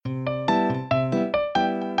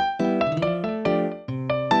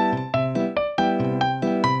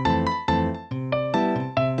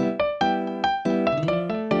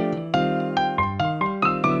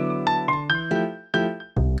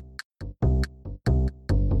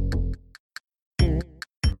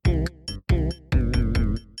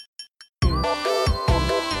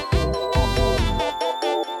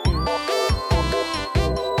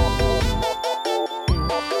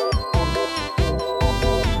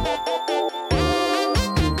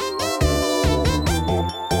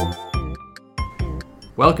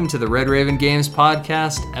Welcome to the Red Raven Games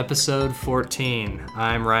Podcast, episode 14.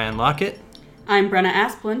 I'm Ryan Lockett. I'm Brenna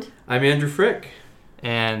Asplund. I'm Andrew Frick.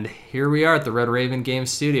 And here we are at the Red Raven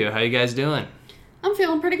Games Studio. How you guys doing? I'm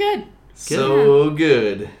feeling pretty good. So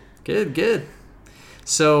good. Good.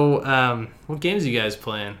 So, what games are you guys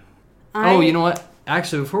playing? Oh, you know what?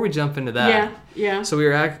 Actually, before we jump into that, yeah. So we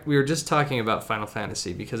were just talking about Final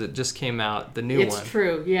Fantasy because it just came out, the new one. It's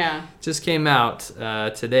true, yeah. Just came out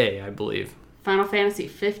today, I believe. Final Fantasy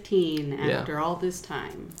 15 after all this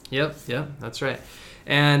time. Yep, that's right.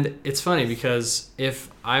 And it's funny because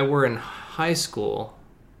if I were in high school,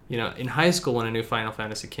 when a new Final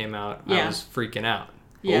Fantasy came out, I was freaking out.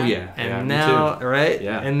 Yeah. Oh, yeah. And me now, too. right?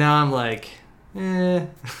 Yeah. And now I'm like, I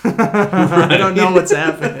don't know what's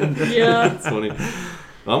happened. Yeah. That's funny.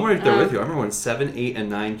 Well, I'm right there with you. I remember when 7, 8,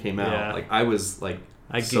 and 9 came out. Yeah. Like, I was like,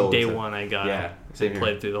 Day one I got it. Same here.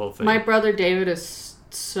 Played through the whole thing. My brother David is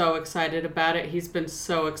so excited about it. He's been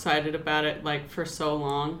so excited about it for so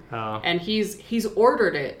long. Oh. And he's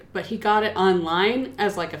ordered it, but he got it online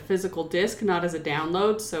as a physical disc, not as a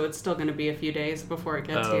download, so it's still going to be a few days before it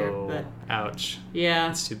gets here. But ouch. yeah.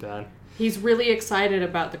 That's too bad. He's really excited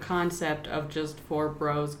about the concept of just four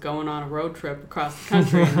bros going on a road trip across the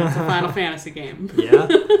country, and it's a Final Fantasy game. Yeah.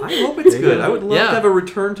 I hope it's good. I would love Yeah. to have a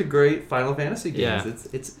return to great Final Fantasy games.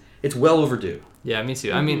 Yeah. It's well overdue. Yeah, me too.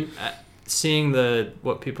 Mm-hmm. I mean, seeing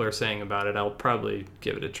what people are saying about it, I'll probably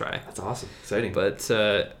give it a try. That's awesome. Exciting. But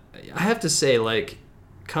I have to say,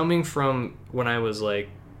 coming from when I was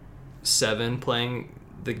 7 playing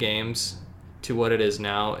the games to what it is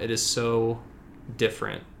now, it is so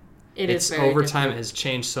different. It's very over different. time it has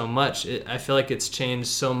changed so much. I feel like it's changed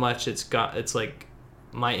so much. It's like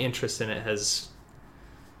my interest in it has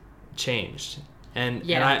changed. And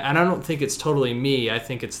I don't think it's totally me. I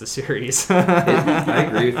think it's the series. I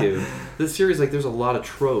agree with you. The series, there's a lot of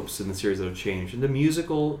tropes in the series that have changed. And the music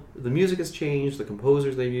has changed, the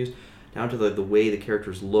composers they've used, down to the way the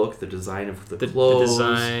characters look, the design of the clothes. The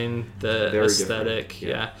design, the Very aesthetic.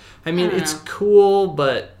 different. Yeah. I mean, I don't it's know. cool,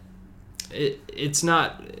 but it's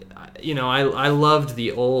not... I loved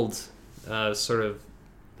the old sort of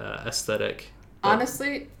aesthetic.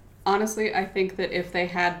 Honestly, I think that if they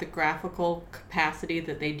had the graphical capacity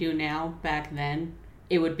that they do now back then,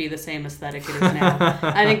 it would be the same aesthetic it is now.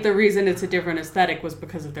 I think the reason it's a different aesthetic was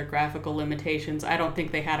because of their graphical limitations. I don't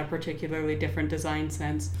think they had a particularly different design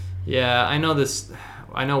sense. Yeah, I know this.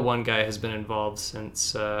 I know one guy has been involved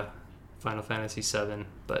since Final Fantasy VII,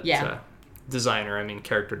 but character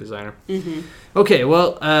designer. Mm-hmm. Okay,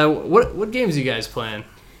 well, what games are you guys playing?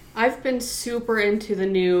 I've been super into the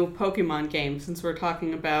new Pokemon game since we're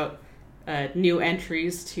talking about new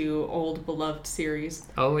entries to old beloved series.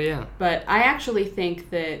 Oh, yeah. But I actually think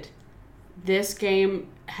that this game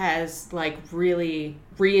has really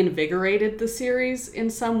reinvigorated the series in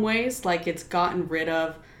some ways. It's gotten rid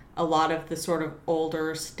of a lot of the sort of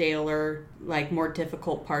older, staler, more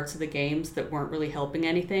difficult parts of the games that weren't really helping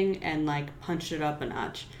anything and punched it up a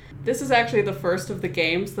notch. This is actually the first of the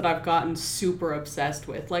games that I've gotten super obsessed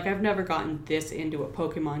with. I've never gotten this into a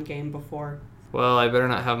Pokemon game before. Well, I better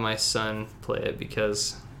not have my son play it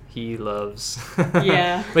because he loves...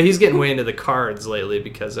 Yeah. But he's getting way into the cards lately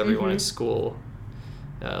because everyone at school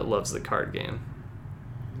loves the card game.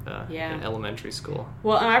 In elementary school.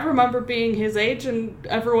 Well, I remember being his age and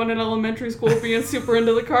everyone in elementary school being super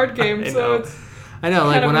into the card game. I know. kind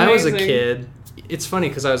of When I was a amazing. kid, it's funny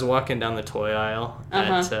because I was walking down the toy aisle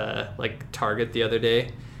at Target the other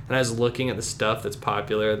day, and I was looking at the stuff that's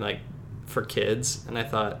popular and for kids, and I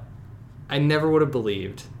thought I never would have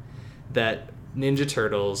believed that Ninja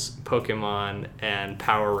Turtles, Pokemon, and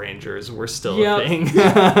Power Rangers were still a thing.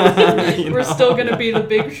 We're still going to be the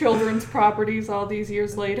big children's properties all these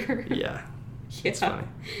years later. Yeah. It's funny.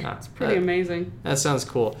 It's pretty amazing. That sounds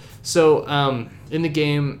cool. So, in the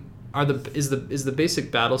game, is the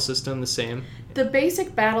basic battle system the same? The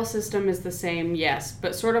basic battle system is the same, yes,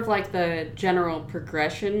 but sort of the general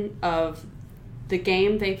progression of the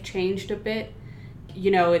game, they've changed a bit.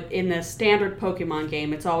 In the standard Pokemon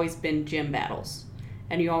game, it's always been gym battles.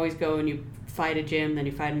 And you always go and you fight a gym, then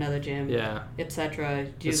you fight another gym, etc.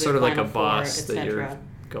 It's sort of like a boss that you're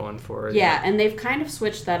going for. Yeah, and they've kind of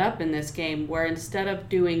switched that up in this game, where instead of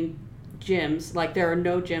doing gyms, there are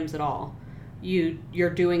no gyms at all.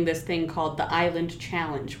 You're doing this thing called the Island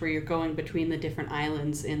Challenge, where you're going between the different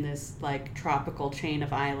islands in this tropical chain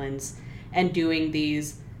of islands and doing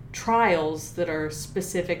these trials that are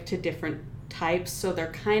specific to different types. So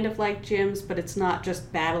they're kind of like gyms, but it's not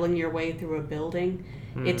just battling your way through a building.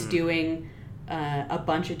 It's doing a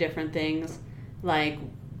bunch of different things.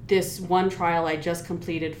 This one trial I just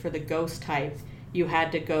completed for the ghost type you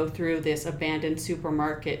had to go through this abandoned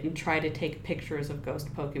supermarket and try to take pictures of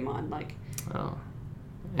ghost Pokemon, like. Oh.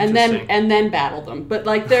 And then battle them, but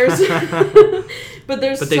like there's, but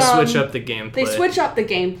they switch up the gameplay. They switch up the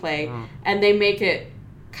gameplay, and they make it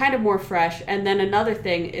kind of more fresh. And then another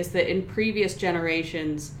thing is that in previous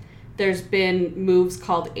generations, there's been moves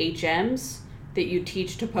called HMs that you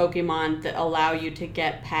teach to Pokemon that allow you to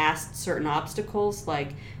get past certain obstacles,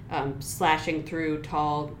 like slashing through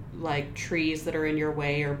tall like trees that are in your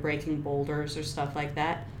way or breaking boulders or stuff like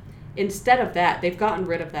that. Instead of that, they've gotten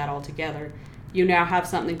rid of that altogether. You now have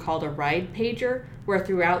something called a ride pager, where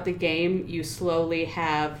throughout the game you slowly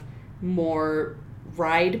have more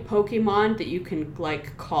ride Pokemon that you can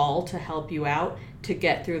like call to help you out to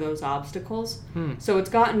get through those obstacles. So it's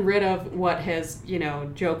gotten rid of what has,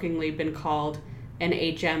 jokingly been called an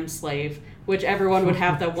HM slave, which everyone would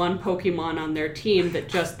have the one Pokemon on their team that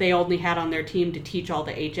just they only had on their team to teach all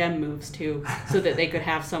the HM moves to, so that they could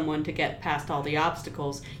have someone to get past all the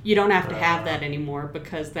obstacles. You don't have to have that anymore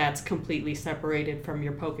because that's completely separated from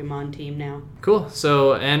your Pokemon team now. Cool.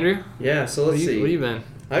 So, Andrew? Yeah, so let's see. What have you been?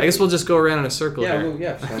 I guess we'll just go around in a circle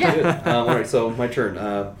here. Sounds good. All right, so my turn.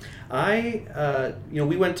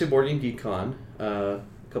 We went to Board Game Geek Con a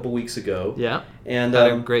couple weeks ago. Yeah. And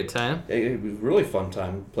had a great time. It was a really fun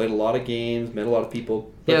time. Played a lot of games, met a lot of people.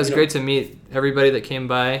 But, it was great to meet everybody that came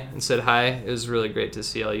by and said hi. It was really great to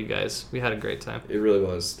see all you guys. We had a great time. It really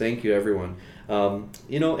was. Thank you, everyone.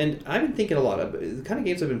 And I've been thinking a lot of the kind of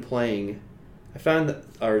games I've been playing. I found that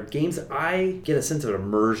are games that I get a sense of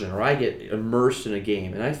immersion, or I get immersed in a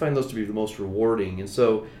game, and I find those to be the most rewarding. And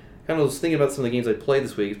so, kind of was thinking about some of the games I played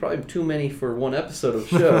this week. It's probably too many for one episode of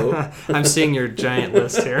show. I'm seeing your giant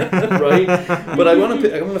list here, right? But I want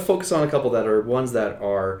to focus on a couple that are ones that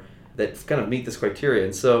kind of meet this criteria.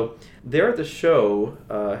 And so, there at the show,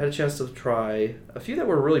 I had a chance to try a few that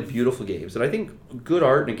were really beautiful games. And I think good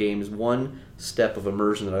art in a game is one step of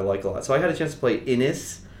immersion that I like a lot. So I had a chance to play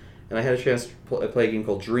Innis. And I had a chance to play a game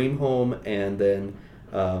called Dream Home, and then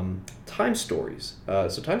Time Stories.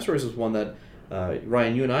 So Time Stories was one that,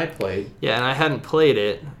 Ryan, you and I played. Yeah, and I hadn't played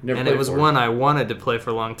it. It was one I wanted to play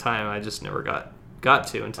for a long time. I just never got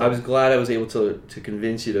to. Until I was glad I was able to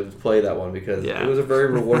convince you to play that one, because it was a very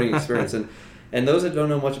rewarding experience. And those that don't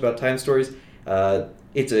know much about Time Stories,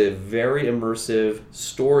 it's a very immersive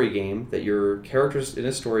story game that your characters in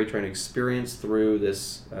a story trying to experience through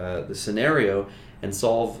this scenario and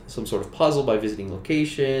solve some sort of puzzle by visiting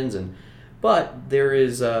locations. But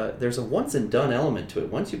there's a once and done element to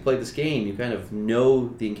it. Once you play this game, you kind of know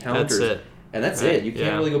the encounters. That's it. And that's it. You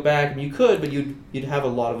can't really go back. I mean, you could, but you'd have a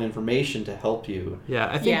lot of information to help you. Yeah,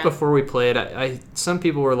 I think before we played, some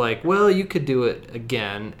people were like, well, you could do it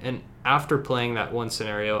again. And after playing that one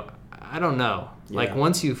scenario, I don't know. Yeah. Like,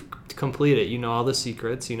 once you've completed it, you know all the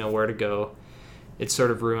secrets, you know where to go. It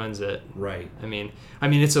sort of ruins it. Right. I mean,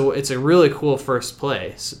 it's a really cool first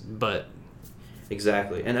play, but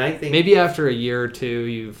exactly. And I think maybe after a year or two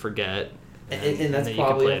you forget, and that's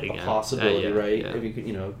probably a possibility, right? Yeah. If you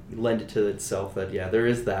could, lend it to itself that there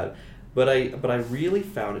is that. But I really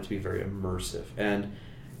found it to be very immersive, and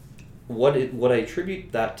what I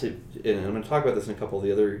attribute that to, and I'm going to talk about this in a couple of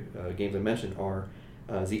the other games I mentioned, are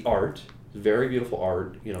the art. Very beautiful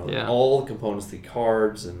art, all the components, the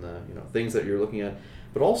cards and the things that you're looking at,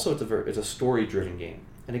 but also it's a story-driven game.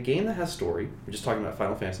 And a game that has story, we're just talking about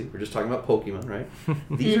Final Fantasy, we're just talking about Pokemon, right?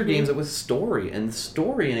 These are games that with story, and the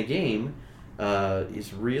story in a game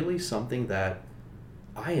is really something that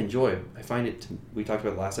I enjoy. I find we talked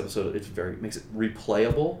about it last episode, it makes it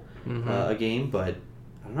replayable, a game, but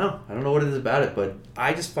I don't know what it is about it, but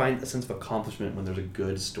I just find a sense of accomplishment when there's a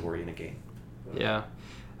good story in a game. Yeah.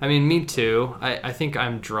 I mean, me too. I think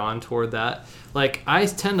I'm drawn toward that. Like, I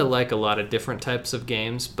tend to like a lot of different types of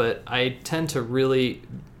games, but I tend to really,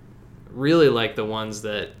 really like the ones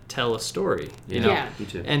that tell a story. You know? Yeah, me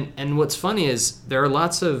too. And what's funny is there are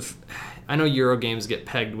lots of, I know Euro games get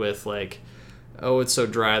pegged with like, oh, it's so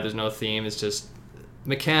dry, there's no theme, it's just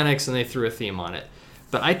mechanics and they threw a theme on it.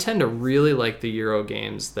 But I tend to really like the Euro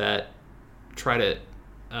games that try to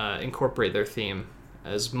incorporate their theme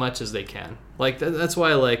as much as they can. Like that's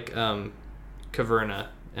why I like Caverna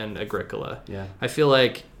and Agricola. Yeah. I feel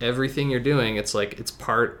like everything you're doing, it's like it's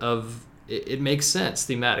part of it makes sense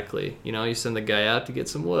thematically. You send the guy out to get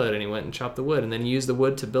some wood and he went and chopped the wood and then you use the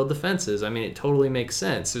wood to build the fences. I mean, it totally makes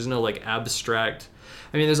sense. There's no like abstract.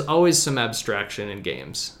 I mean, there's always some abstraction in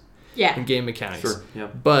games. Yeah. In game mechanics. Sure. Yeah.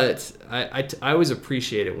 But I always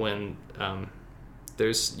appreciate it when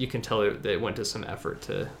you can tell that it went to some effort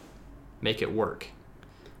to make it work.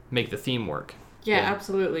 Make the theme work. Yeah,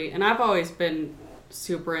 absolutely. And I've always been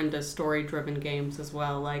super into story-driven games as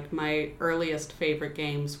well. Like, my earliest favorite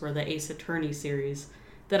games were the Ace Attorney series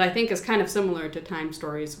that I think is kind of similar to Time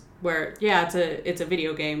Stories, where, yeah, it's a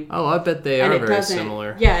video game. Oh, I bet they are very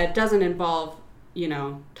similar. Yeah, it doesn't involve,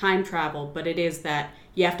 time travel, but it is that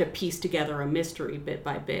you have to piece together a mystery bit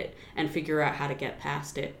by bit and figure out how to get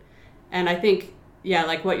past it. And I think, yeah,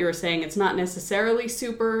 like what you were saying, it's not necessarily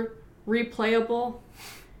super replayable,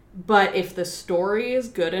 but if the story is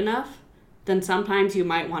good enough, then sometimes you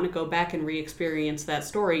might want to go back and re-experience that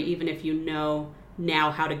story, even if you know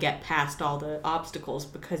now how to get past all the obstacles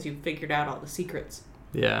because you've figured out all the secrets.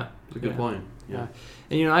 Yeah. That's a good point. Yeah.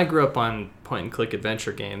 And, I grew up on point-and-click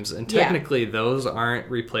adventure games, and technically those aren't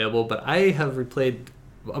replayable, but I have replayed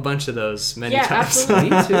a bunch of those many times. Absolutely.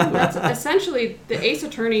 Me too. That's essentially, the Ace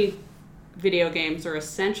Attorney video games are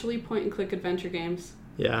essentially point-and-click adventure games.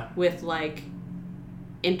 Yeah. With, like,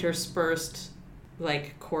 interspersed,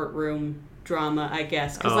 like, courtroom drama, I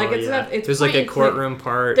guess. Because it's there's like a courtroom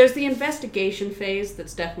part. There's the investigation phase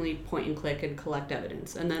that's definitely point and click and collect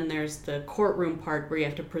evidence, and then there's the courtroom part where you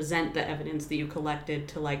have to present the evidence that you collected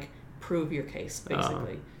to like prove your case,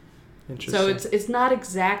 basically. Interesting. So it's not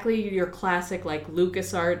exactly your classic like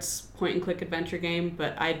LucasArts point and click adventure game,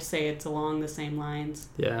 but I'd say it's along the same lines.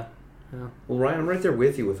 Yeah. Well, Ryan, I'm right there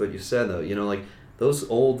with you with what you said, though. Like those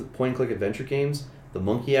old point and click adventure games. The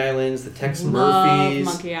Monkey Islands, the Tex Murphys.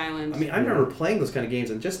 Monkey Island. I mean, I remember playing those kind of games,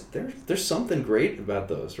 and just there's something great about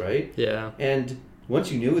those, right? Yeah. And once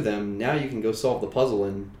you knew them, now you can go solve the puzzle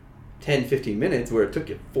in 10, 15 minutes where it took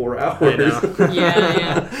you 4 hours. I know.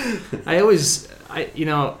 Yeah.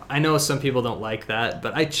 I know some people don't like that,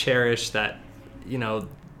 but I cherish that,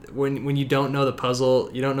 when you don't know the puzzle,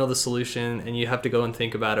 you don't know the solution, and you have to go and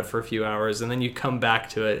think about it for a few hours, and then you come back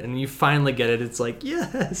to it, and you finally get it. It's like,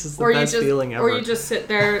 yes, it's the best feeling ever. Or you just sit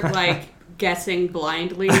there, like, guessing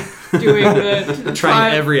blindly, doing the...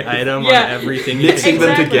 Trying every item on everything. Mixing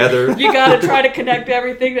them together. You gotta try to connect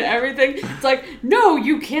everything to everything. It's like, no,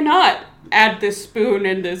 you cannot add this spoon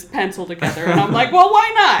and this pencil together. And I'm like, well,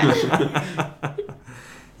 why not?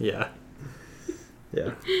 Yeah.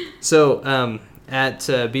 So, at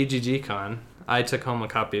BGG-Con, I took home a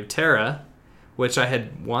copy of Terra, which I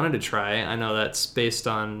had wanted to try. I know that's based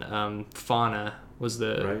on Fauna was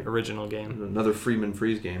the original game. Another Freeman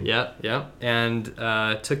Freeze game. Yep. And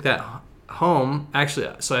took that home. Actually,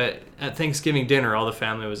 at Thanksgiving dinner, all the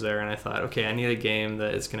family was there, and I thought, okay, I need a game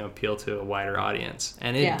that is going to appeal to a wider audience.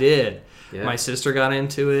 And it did. Yeah. My sister got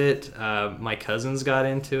into it. My cousins got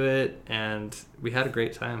into it, and we had a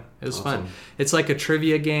great time. It was fun. It's like a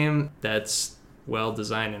trivia game that's well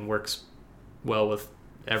designed and works well with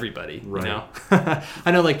everybody. Right.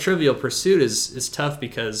 I know, like Trivial Pursuit is tough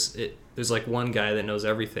because there's like one guy that knows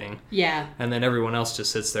everything. Yeah. And then everyone else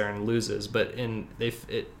just sits there and loses. But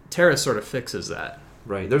Terra sort of fixes that.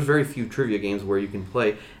 Right. There's very few trivia games where you can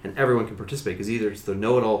play and everyone can participate, because either it's the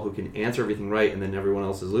know-it-all who can answer everything right and then everyone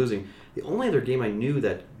else is losing. The only other game I knew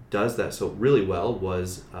that does that so really well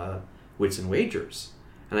was Wits and Wagers.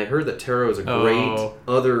 And I heard that Terra is a great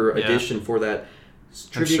other addition for that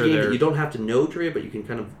trivia game that you don't have to know trivia, but you can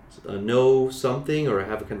kind of know something or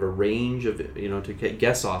have a kind of a range of, to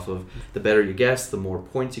guess off of. The better you guess, the more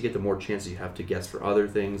points you get, the more chances you have to guess for other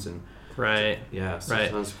things. And right. Yeah, so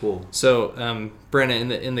it sounds cool. So,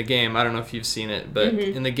 Brenna, in the game, I don't know if you've seen it, but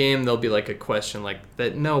in the game there'll be like a question like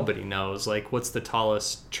that nobody knows, like what's the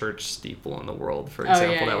tallest church steeple in the world, for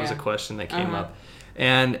example. That was a question that came up.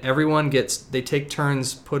 And everyone they take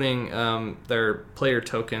turns putting their player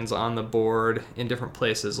tokens on the board in different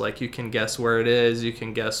places. Like you can guess where it is, you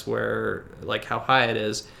can guess where, like how high it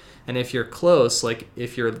is. And if you're close, like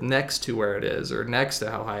if you're next to where it is or next to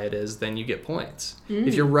how high it is, then you get points.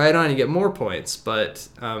 If you're right on, you get more points. But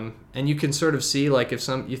and you can sort of see, like if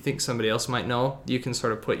you think somebody else might know, you can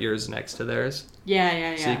sort of put yours next to theirs.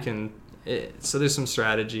 Yeah. So you can. So there's some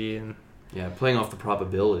strategy and. Yeah, playing off the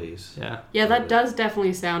probabilities. Yeah, that does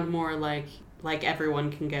definitely sound more like everyone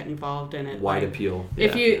can get involved in it. Wide appeal.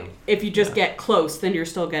 If you just get close, then you're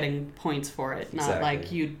still getting points for it. Not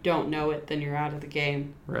like you don't know it, then you're out of the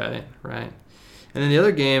game. Right. And then the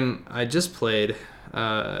other game I just played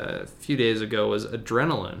a few days ago was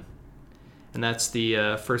Adrenaline. And that's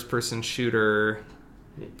the first-person shooter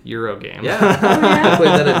Euro game. Yeah. I played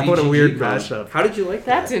that at BGG. What a weird mashup. How did you like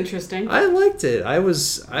that? That's interesting. I liked it. I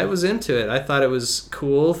was into it. I thought it was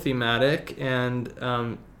cool, thematic, and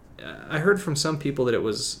I heard from some people that it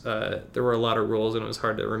was there were a lot of rules and it was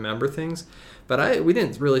hard to remember things. But we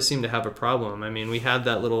didn't really seem to have a problem. I mean, we had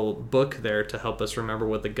that little book there to help us remember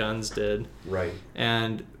what the guns did. Right.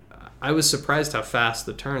 And I was surprised how fast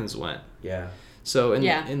the turns went. Yeah. So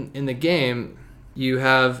in the game,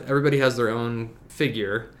 everybody has their own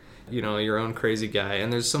figure, your own crazy guy,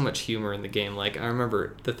 and there's so much humor in the game. Like, I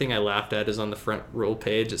remember the thing I laughed at is on the front roll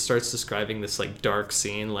page, it starts describing this like dark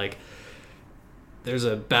scene, like there's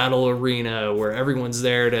a battle arena where everyone's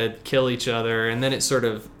there to kill each other, and then it sort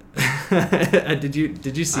of did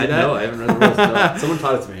you see that? No, I haven't read the rules. No. Someone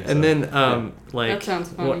taught it to me. And then like that sounds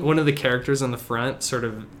funny. One of the characters on the front sort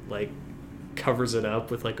of like covers it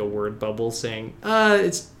up with like a word bubble saying,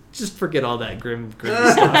 it's just forget all that grim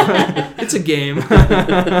stuff. It's a game.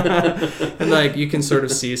 And like you can sort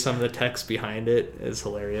of see some of the text behind it. Is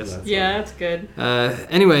hilarious. That's good.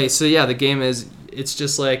 Anyway, so yeah, the game it's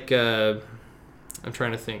just like I'm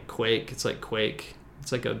trying to think. Quake. It's like Quake.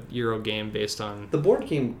 It's like a Euro game based on... The board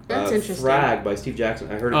game Frag by Steve Jackson.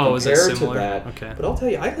 I heard it compared to that. Okay. But I'll tell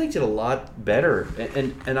you, I liked it a lot better.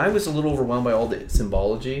 And I was a little overwhelmed by all the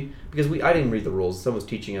symbology because I didn't read the rules. Someone was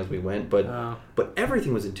teaching as we went. But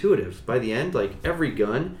everything was intuitive. By the end, like every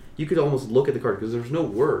gun, you could almost look at the card because there was no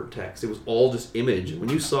word text. It was all just image. And when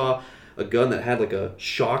you saw a gun that had like a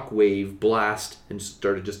shockwave blast and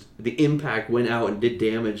started just... The impact went out and did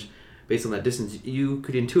damage... Based on that distance, you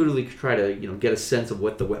could intuitively try to get a sense of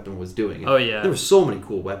what the weapon was doing. And there were so many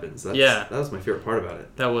cool weapons. That was my favorite part about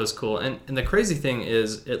it. That was cool. And the crazy thing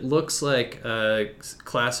is, it looks like a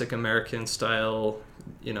classic American style,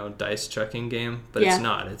 dice chucking game, but it's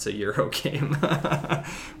not. It's a Euro game,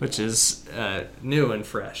 which is new and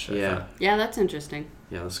fresh. Yeah, that's interesting.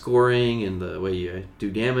 Yeah, the scoring and the way you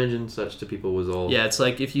do damage and such to people was all... Yeah, it's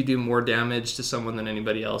like if you do more damage to someone than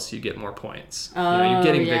anybody else, you get more points. You're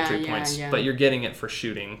getting victory points, but you're getting it for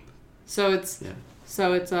shooting. So it's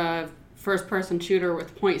a first-person shooter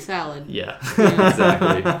with point salad. Yeah.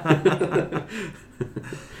 Exactly.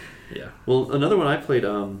 Yeah. Well, another one I played,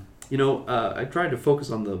 I tried to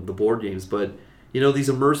focus on the board games, but... these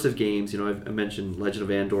immersive games, I mentioned Legend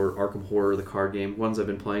of Andor, Arkham Horror, the card game, ones I've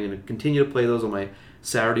been playing, and continue to play those on my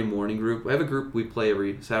Saturday morning group. I have a group we play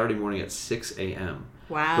every Saturday morning at 6 a.m.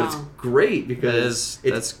 Wow. But it's great because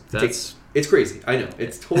that's it's crazy. I know.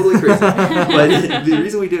 It's totally crazy. But the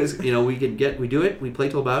reason we do it is, we do it, we play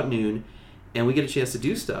till about noon, and we get a chance to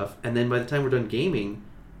do stuff, and then by the time we're done gaming,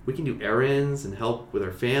 we can do errands and help with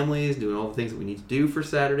our families, doing all the things that we need to do for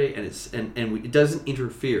Saturday, and it doesn't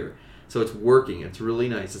interfere. So it's working. It's really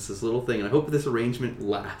nice. It's this little thing. And I hope this arrangement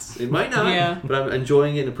lasts. It might not, but I'm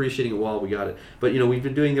enjoying it and appreciating it while we got it. But, we've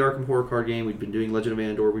been doing the Arkham Horror card game. We've been doing Legend of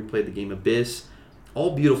Andor. We played the game Abyss.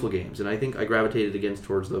 All beautiful games. And I think I gravitated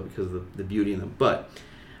towards them because of the beauty in them. But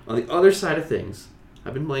on the other side of things,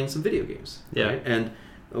 I've been playing some video games. Yeah. Right? And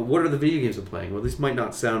what are the video games I'm playing? Well, this might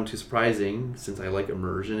not sound too surprising since I like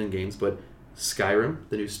immersion in games, but Skyrim,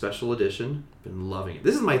 the new special edition, been loving it.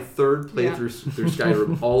 This is my third playthrough through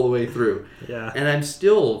Skyrim all the way through. Yeah. And I'm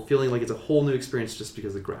still feeling like it's a whole new experience just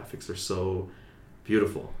because the graphics are so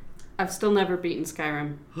beautiful. I've still never beaten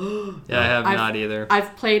Skyrim. Yeah, I have not either.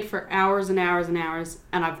 I've played for hours and hours and hours,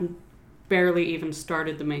 and I've barely even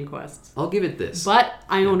started the main quests. I'll give it this. But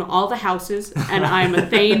I own all the houses, and I'm a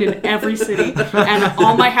Thane in every city, and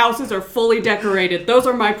all my houses are fully decorated. Those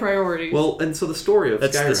are my priorities. Well, and so the story of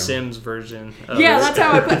That's Skyrim... the Sims version. That's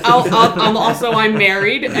how I put... I'm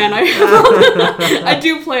married, and I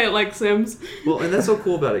do play it like Sims. Well, and that's so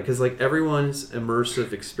cool about it, because everyone's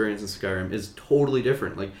immersive experience in Skyrim is totally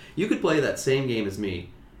different. Like, you could play that same game as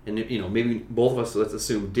me, and maybe both of us, let's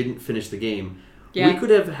assume, didn't finish the game. Yeah. We could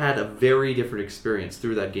have had a very different experience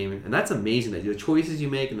through that game, and that's amazing that the choices you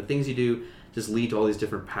make and the things you do just lead to all these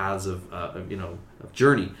different paths of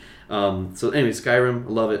journey. So anyway, Skyrim, I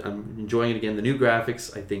love it. I'm enjoying it again. The new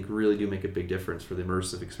graphics, I think, really do make a big difference for the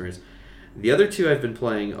immersive experience. The other two I've been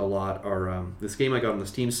playing a lot are this game I got on the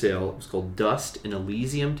Steam sale. It was called Dust: An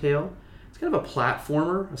Elysium Tale. It's kind of a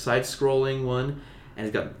platformer, a side-scrolling one, and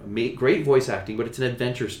it's got great voice acting, but it's an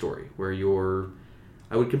adventure story where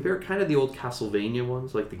I would compare it kind of the old Castlevania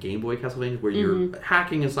ones, like the Game Boy Castlevania, where you're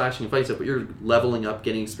hacking and slashing and fighting stuff, but you're leveling up,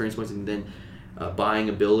 getting experience points, and then buying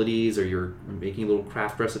abilities, or you're making little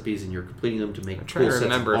craft recipes, and you're completing them to make cool sets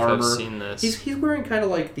of armor. If I've seen this. He's wearing kind of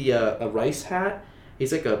like a rice hat.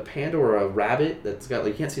 He's like a panda or a rabbit that's got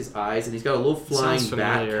you can't see his eyes, and he's got a little flying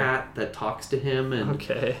bat cat that talks to him. And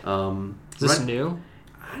okay, is this new?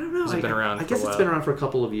 I don't know. Has it been around I guess it's been around for a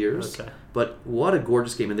couple of years. Okay. But what a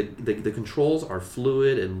gorgeous game. And the controls are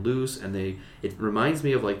fluid and loose, and it reminds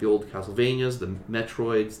me of like the old Castlevanias, the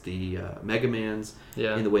Metroids, the Mega Mans.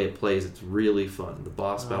 Yeah. In the way it plays, it's really fun. The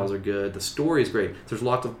boss battles are good. The story is great. There's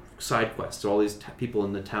lots of side quests. All these people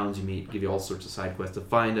in the towns you meet give you all sorts of side quests to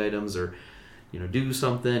find items or do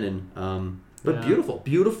something. And but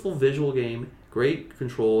beautiful visual game. Great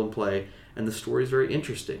control and play. And the story is very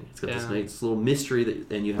interesting. It's got this nice little mystery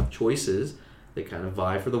and you have choices that kind of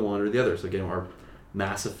vie for the one or the other. So again,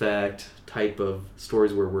 Mass Effect type of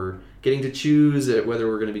stories where we're getting to choose whether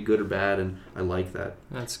we're going to be good or bad, and I like that.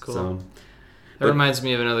 That's cool. So, that reminds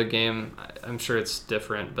me of another game. I'm sure it's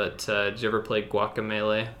different, but did you ever play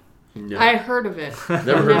Guacamelee? No. I heard of it.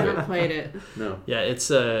 Never played it. No. Yeah, it's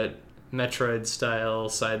a Metroid-style,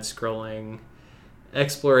 side-scrolling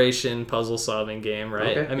exploration, puzzle-solving game,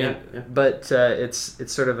 right? Okay, I mean, but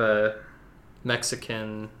it's sort of a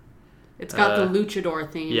Mexican... It's got the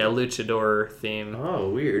luchador theme. Yeah, luchador theme. Oh,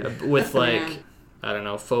 weird. With like, Yeah. I don't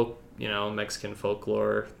know, Mexican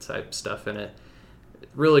folklore type stuff in it.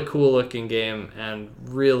 Really cool looking game and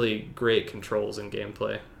really great controls and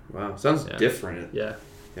gameplay. Wow, sounds different. Yeah,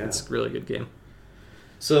 it's a really good game.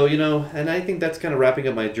 So, and I think that's kind of wrapping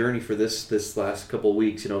up my journey for this last couple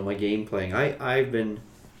weeks, my game playing.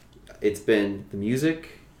 It's been the music,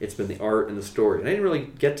 it's been the art and the story. And I didn't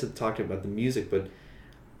really get to talking about the music, but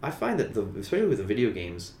I find that, especially with the video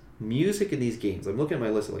games, music in these games, I'm looking at my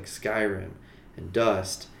list of like Skyrim and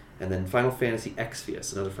Dust, and then Final Fantasy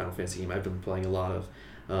Exvius, another Final Fantasy game I've been playing a lot of,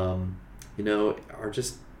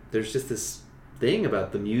 there's just this thing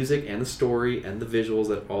about the music and the story and the visuals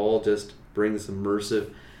that all just bring this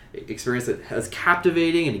immersive experience that is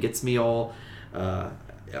captivating, and it gets me all,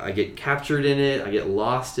 I get captured in it, I get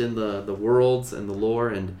lost in the worlds and the lore,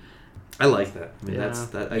 and I like that. I mean,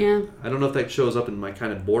 I don't know if that shows up in my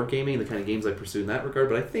kind of board gaming, the kind of games I pursue in that regard,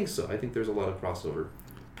 but I think so. I think there's a lot of crossover.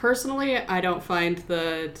 Personally, I don't find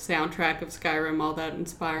the soundtrack of Skyrim all that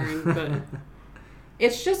inspiring, but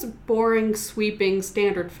it's just boring, sweeping,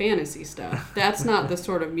 standard fantasy stuff. That's not the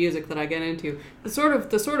sort of music that I get into. The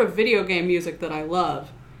sort of video game music that I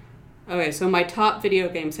love. Okay, so my top video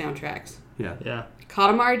game soundtracks. Yeah.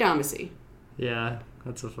 Katamari Damacy. Yeah,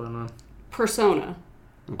 that's a fun one. Persona.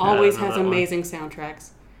 Always has amazing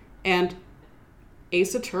soundtracks. And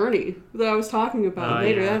Ace Attorney, that I was talking about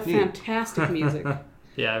later. They have fantastic music.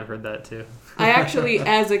 Yeah, I've heard that too. I actually,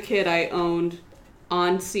 as a kid, I owned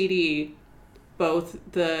on CD both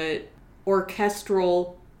the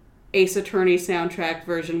orchestral Ace Attorney soundtrack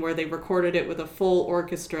version where they recorded it with a full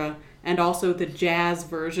orchestra, and also the jazz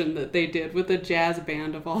version that they did with a jazz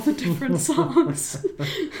band of all the different songs.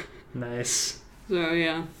 Nice. So,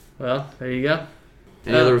 yeah. Well, there you go.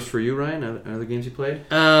 Any others for you, Ryan? Other games you played?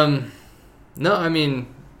 No, I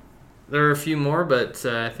mean, there are a few more, but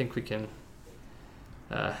I think we can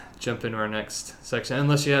jump into our next section.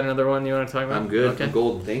 Unless you had another one you want to talk about? I'm good. Okay. I'm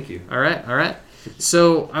golden. Thank you. All right.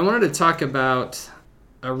 So I wanted to talk about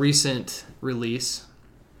a recent release.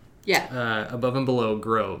 Yeah. Above and Below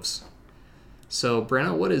Groves. So,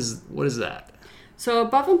 Brenna, what is that? So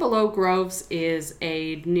Above and Below Groves is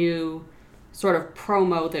a new sort of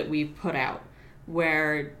promo that we've put out,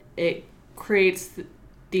 where it creates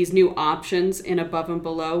these new options in Above and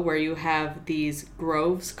Below where you have these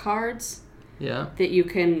Groves cards that you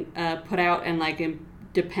can put out, and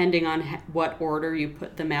depending on what order you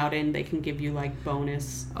put them out in, they can give you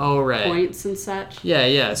bonus points and such.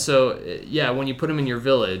 Yeah. So, when you put them in your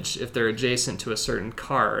village, if they're adjacent to a certain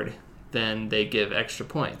card, then they give extra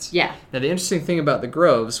points. Yeah. Now, the interesting thing about the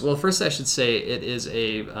Groves, well, first I should say it is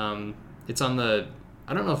it's on the,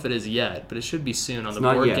 I don't know if it is yet, but it should be soon on the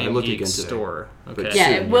Board Game Geek store. Okay. Yeah,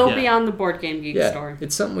 it will be on the Board Game Geek store.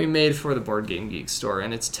 It's something we made for the Board Game Geek store,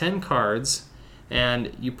 and it's 10 cards,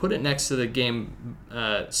 and you put it next to the game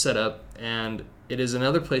setup, and it is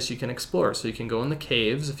another place you can explore. So you can go in the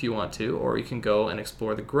caves if you want to, or you can go and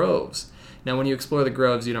explore the Groves. Now, when you explore the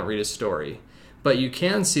Groves, you don't read a story, but you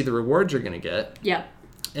can see the rewards you're going to get. Yeah.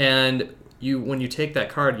 And when you take that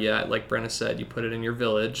card, like Brenna said, you put it in your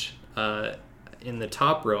village in the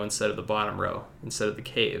top row instead of the bottom row, instead of the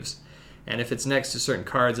caves. And if it's next to certain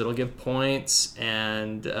cards, it'll give points.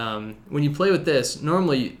 And when you play with this,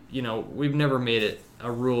 normally, we've never made it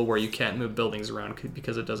a rule where you can't move buildings around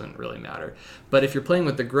because it doesn't really matter. But if you're playing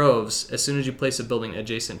with the Groves, as soon as you place a building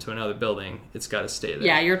adjacent to another building, it's got to stay there.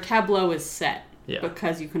 Yeah, your tableau is set. Yeah.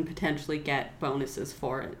 Because you can potentially get bonuses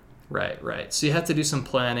for it. Right. So you have to do some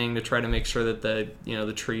planning to try to make sure that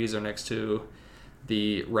the trees are next to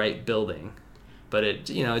the right building. But it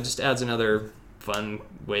just adds another fun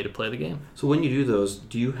way to play the game. So when you do those,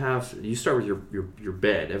 do you start with your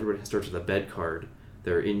bed? Everybody starts with a bed card.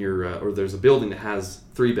 They're in your or there's a building that has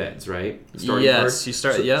 3 beds, right? Yes, you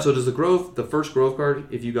start. So does the first Grove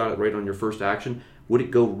card, if you got it right on your first action, would it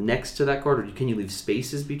go next to that card, or can you leave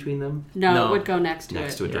spaces between them? No, it would go next to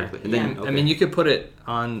it directly. And then, I mean, you could put it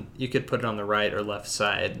on the right or left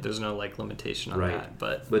side. There's no limitation on that.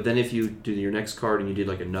 But then if you do your next card and you did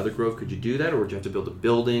another Grove, could you do that, or would you have to build a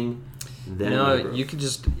building? No, you could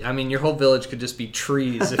just. I mean, your whole village could just be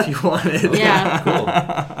trees if you wanted.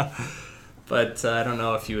 Yeah. Cool. But I don't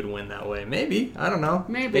know if you would win that way. Maybe. I don't know.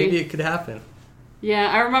 Maybe it could happen.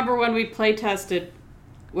 Yeah, I remember when we playtested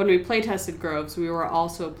Groves, we were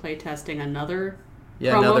also playtesting another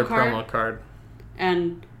promo card.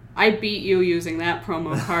 And I beat you using that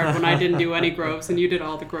promo card when I didn't do any Groves, and you did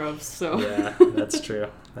all the Groves. So yeah, that's true.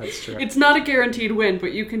 That's true. It's not a guaranteed win,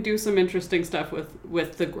 but you can do some interesting stuff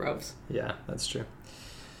with the Groves. Yeah, that's true.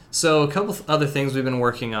 So a couple other things we've been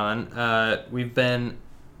working on.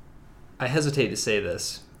 I hesitate to say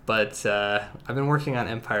this, but I've been working on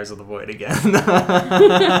Empires of the Void again. Some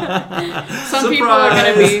people are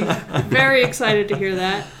going to be very excited to hear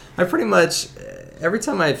that. I pretty much, every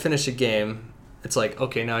time I finish a game, it's like,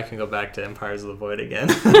 okay, now I can go back to Empires of the Void again.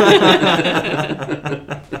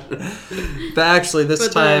 But actually, this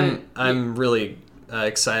time, I'm really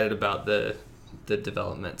excited about the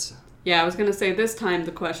developments. Yeah, I was going to say, this time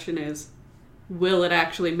the question is, will it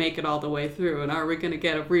actually make it all the way through? And are we going to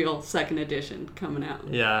get a real second edition coming out?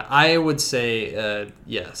 Yeah, I would say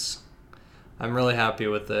yes. I'm really happy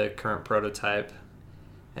with the current prototype.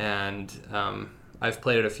 And I've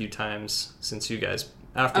played it a few times since you guys...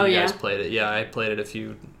 After you guys played it. Yeah, I played it a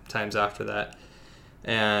few times after that.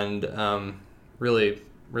 And really,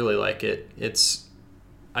 really like it.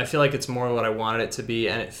 I feel like it's more what I wanted it to be.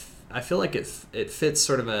 And I feel like it fits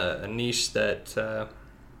sort of a niche that...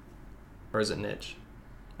 or is it niche?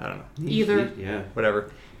 I don't know. Either. Yeah.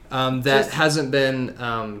 Whatever. That hasn't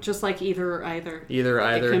been... just like either or either. Either.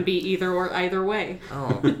 It can be either or either way.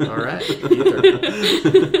 Oh, all right.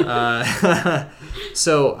 Either.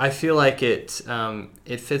 So I feel like it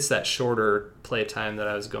fits that shorter play time that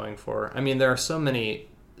I was going for. I mean, there are so many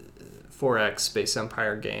 4X Space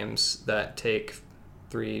Empire games that take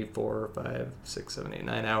 3, 4, 5, 6, 7, 8,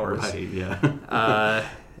 9 hours. Right, yeah.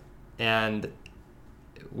 And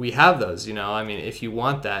we have those, I mean, if you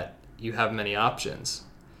want that, you have many options.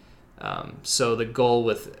 So the goal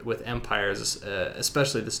with Empires,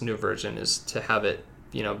 especially this new version, is to have it,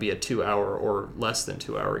 be a 2-hour or less than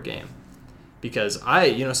 2-hour game. Because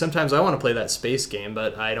sometimes I want to play that space game,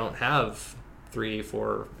 but I don't have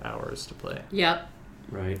 3-4 hours to play. Yep.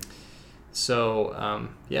 Right. So,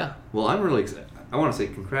 yeah. Well, I'm really excited. I want to say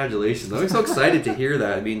congratulations. I'm so excited to hear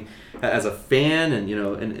that. I mean, as a fan and,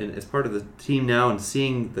 and as part of the team now and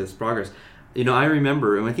seeing this progress, I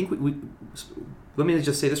remember, and I think we let me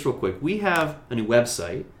just say this real quick. We have a new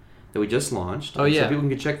website that we just launched. Oh, yeah. So people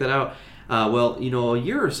can check that out. A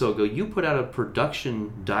year or so ago, you put out a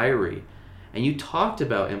production diary, and you talked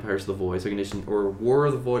about Empires of the Void, Second Edition, or War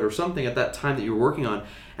of the Void, or something at that time that you were working on.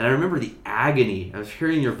 And I remember the agony. I was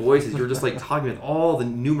hearing your voices. You were just like talking about all the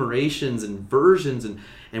numerations and versions and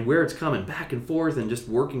where it's coming back and forth and just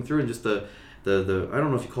working through and just the I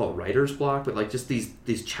don't know if you call it writer's block, but like just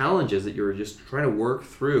these challenges that you're just trying to work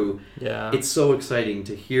through. Yeah. It's so exciting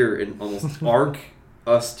to hear and almost arc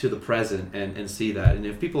us to the present and see that. And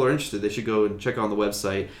if people are interested, they should go and check on the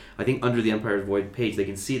website. I think under the Empire of the Void page, they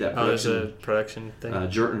can see that there's a production thing.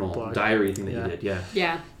 Journal, blog. Diary thing that you did. Yeah.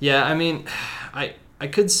 Yeah. Yeah, I mean, I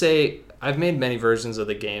could say I've made many versions of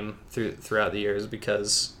the game throughout the years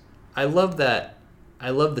because I love that.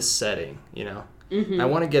 I love the setting, Mm-hmm. I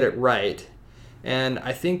want to get it right. And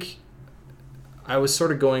I think I was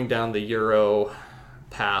sort of going down the Euro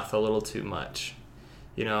path a little too much.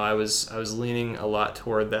 I was leaning a lot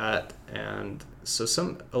toward that, and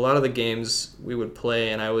so a lot of the games we would play,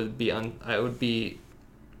 and they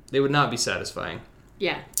would not be satisfying.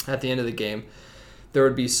 Yeah. At the end of the game, there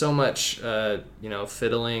would be so much,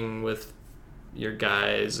 fiddling with your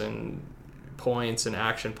guys and points and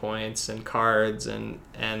action points and cards, and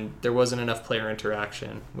there wasn't enough player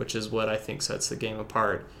interaction, which is what I think sets the game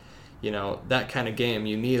apart. That kind of game,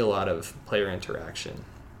 you need a lot of player interaction,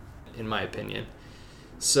 in my opinion.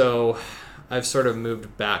 So I've sort of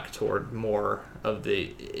moved back toward more of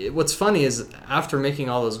what's funny is after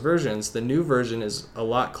making all those versions, the new version is a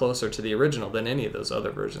lot closer to the original than any of those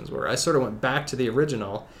other versions were. I sort of went back to the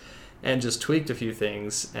original and just tweaked a few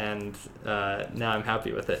things, and now I'm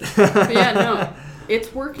happy with it. Yeah, no,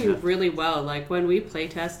 it's working really well. Like when we play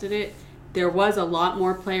tested it, there was a lot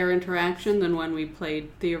more player interaction than when we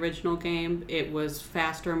played the original game. It was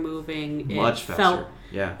faster moving. Much faster.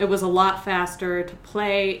 Yeah. It was a lot faster to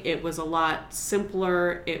play. It was a lot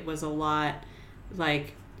simpler. It was a lot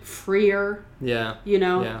freer. Yeah.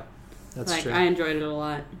 Yeah. That's true. I enjoyed it a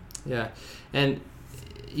lot. Yeah. And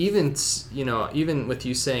even with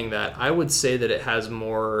you saying that, I would say that it has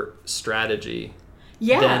more strategy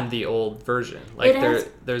than the old version.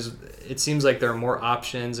 It seems like there are more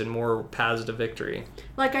options and more paths to victory.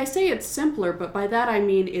 Like I say, it's simpler, but by that I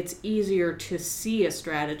mean it's easier to see a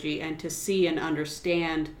strategy and to see and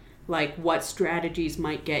understand like what strategies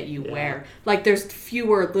might get you where. Like there's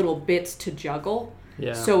fewer little bits to juggle.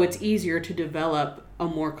 Yeah. So it's easier to develop a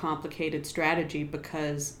more complicated strategy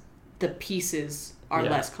because the pieces are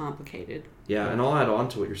less complicated. Yeah, and I'll add on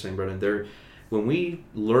to what you're saying, Brendan. When we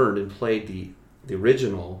learned and played the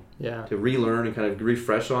original, to relearn and kind of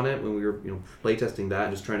refresh on it when we were playtesting that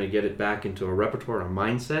and just trying to get it back into a repertoire and a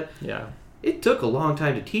mindset. Yeah. It took a long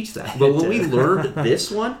time to teach that. But when we learned this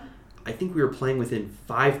one, I think we were playing within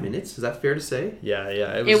 5 minutes. Is that fair to say? Yeah.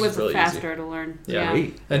 It was really faster easy to learn. Yeah. Yeah.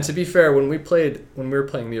 And to be fair, when we were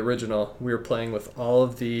playing the original, we were playing with all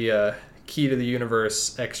of the Key to the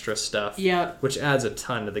Universe extra stuff. Yeah. Which adds a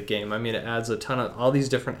ton to the game. I mean, it adds a ton of all these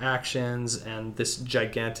different actions and this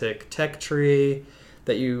gigantic tech tree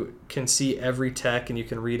that you can see every tech and you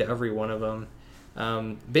can read every one of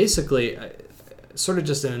them. Basically, sort of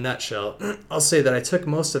just in a nutshell, I'll say that I took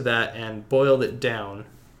most of that and boiled it down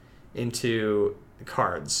into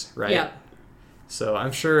cards, right? Yeah. So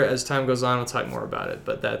I'm sure as time goes on, we'll talk more about it,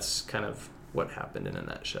 but that's kind of what happened in a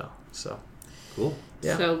nutshell. So cool.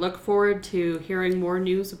 Yeah. So look forward to hearing more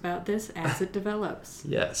news about this as it develops.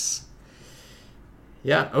 Yes.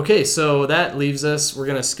 Yeah. Okay. So that leaves us. We're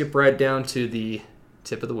gonna skip right down to the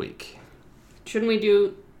tip of the week. Shouldn't we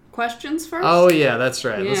do questions first? Oh yeah, that's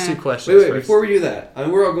right. Let's do questions. Wait, first. before we do that, I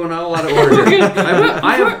mean, we're all going out a lot of order.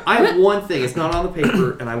 I have one thing. It's not on the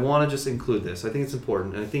paper, and I want to just include this. I think it's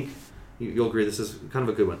important, and I think you'll agree this is kind of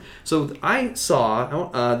a good one. So I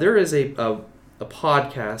saw there is a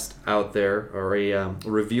podcast out there, or a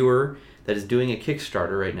reviewer that is doing a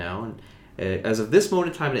Kickstarter right now, and as of this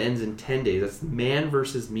moment in time, it ends in 10 days. That's Man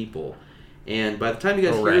vs. Meeple, and by the time you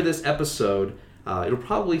guys hear this episode, it'll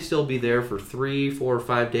probably still be there for 3, 4, or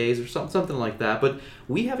 5 days or something like that. But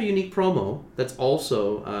we have a unique promo that's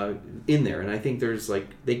also in there, and I think there's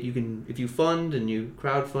you can, if you fund and you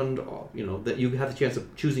crowdfund, that you have the chance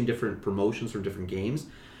of choosing different promotions from different games.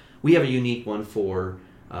 We have a unique one for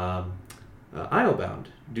Islebound.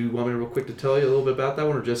 Do you want me real quick to tell you a little bit about that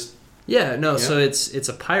one, or just? Yeah. No. Yeah? So it's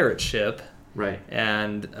a pirate ship, right?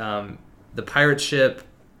 And the pirate ship.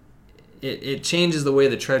 It changes the way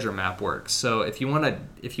the treasure map works. So if you want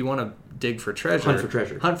to dig for treasure,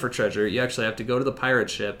 hunt for treasure, you actually have to go to the pirate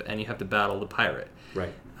ship and you have to battle the pirate.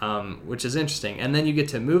 Right. Which is interesting. And then you get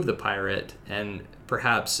to move the pirate and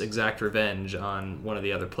perhaps exact revenge on one of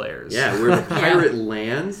the other players. Yeah, where the pirate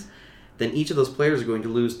lands, then each of those players are going to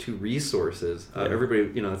lose 2 resources. Everybody,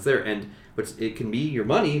 that's there, but it can be your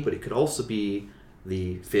money, but it could also be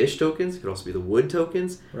the fish tokens, it could also be the wood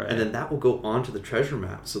tokens, and then that will go onto the treasure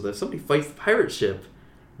map. So that if somebody fights the pirate ship,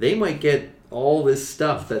 they might get all this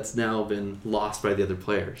stuff that's now been lost by the other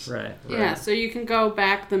players. Right. Yeah, so you can go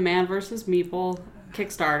back the Man vs. Meeple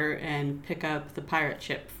Kickstarter and pick up the pirate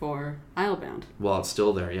ship for Islebound. While it's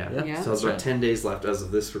still there, yeah. So it's about 10 days left as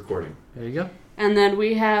of this recording. There you go. And then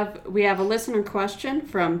we have a listener question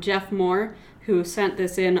from Jeff Moore, who sent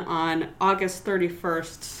this in on August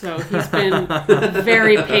 31st. So he's been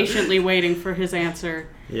very patiently waiting for his answer.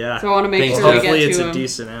 Yeah. So I want to make sure we get to him. Hopefully it's a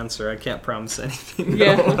decent answer. I can't promise anything.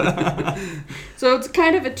 Yeah. So it's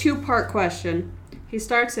kind of a 2-part question. He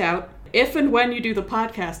starts out, if and when you do the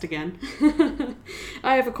podcast again,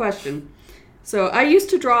 I have a question. So I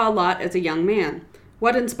used to draw a lot as a young man.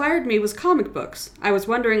 What inspired me was comic books. I was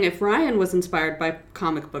wondering if Ryan was inspired by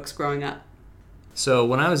comic books growing up. So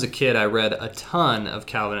when I was a kid, I read a ton of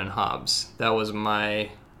Calvin and Hobbes. That was my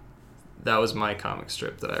comic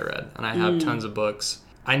strip that I read, and I have tons of books.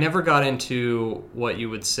 I never got into what you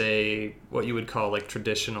would call like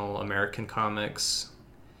traditional American comics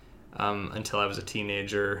until I was a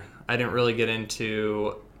teenager. I didn't really get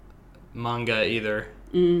into manga either.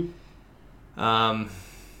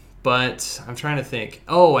 But I'm trying to think.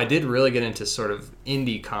 Oh, I did really get into sort of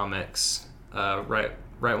indie comics right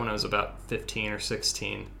when I was about 15 or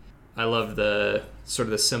 16. I love the sort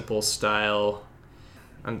of the simple style.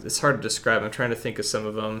 It's hard to describe. I'm trying to think of some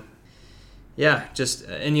of them. Yeah,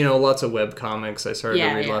 and lots of web comics. I started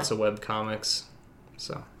to read lots of web comics.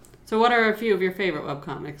 So what are a few of your favorite web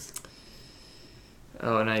comics?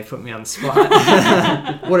 Oh, now you put me on the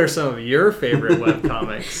spot. What are some of your favorite web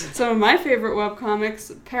comics? Some of my favorite web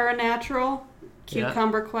comics: Paranatural,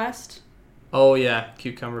 Cucumber Quest. Oh yeah,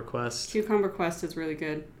 Cucumber Quest. Cucumber Quest is really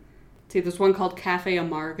good. See, there's one called Cafe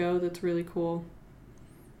Amargo that's really cool.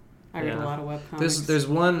 I read a lot of web comics. There's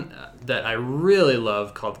one that I really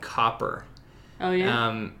love called Copper. Oh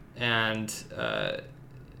yeah. And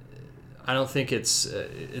I don't think it's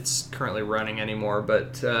currently running anymore,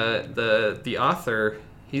 but the author,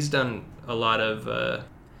 he's done a lot of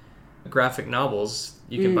graphic novels.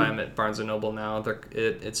 You can buy them at Barnes & Noble now.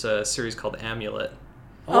 It's a series called Amulet.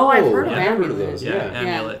 Oh, I've heard of I've heard of Amulet. those. Yeah, Yeah.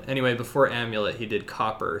 Amulet. Anyway, before Amulet, he did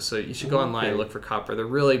Copper. So you should go online and look for Copper.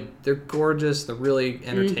 They're gorgeous. They're really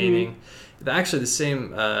entertaining. They're actually the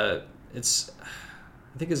same. I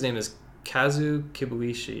think his name is Kazu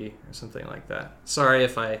Kibuishi or something like that. Sorry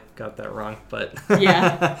if I got that wrong, but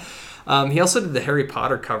Yeah. he also did the Harry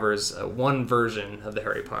Potter covers, one version of the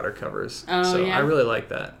Harry Potter covers. Oh, so yeah. I really like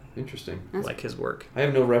that. Interesting. I like his work. I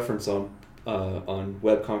have no reference on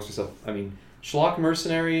webcomics or stuff. I mean, Schlock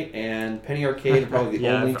Mercenary and Penny Arcade are probably the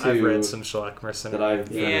only two I've read some Schlock Mercenary. that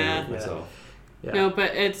I've Yeah. read myself. Yeah. No,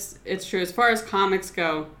 but it's true. As far as comics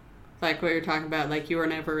go, like what you're talking about, like you were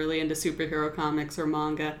never really into superhero comics or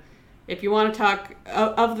manga. If you want to talk,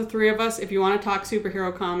 of the three of us, if you want to talk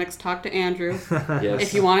superhero comics, talk to Andrew. Yes.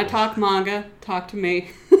 If you want to talk manga, talk to me.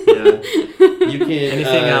 Yeah. You can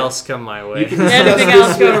Anything else come my way. You can discuss Anything this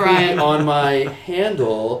else, go to with me Ryan. on my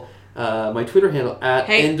handle, my Twitter handle at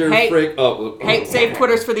Enderfrick. Hey, save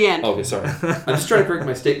Twitters for the end. Okay, sorry. I'm just trying to correct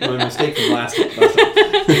my mistake from last time.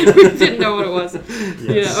 We didn't know what it was.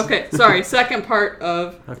 Yes. Yeah. Okay. Sorry. Second part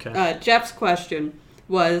of Okay. Jeff's question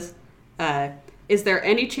was, is there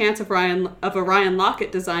any chance of a Ryan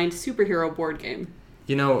Lockett designed superhero board game?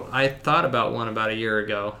 You know, I thought about one about a year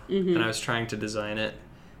ago, and I was trying to design it.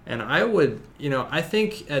 And I would, I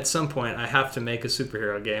think at some point I have to make a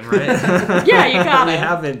superhero game, right? Yeah, you gotta. I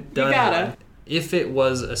haven't done You gotta. one. If it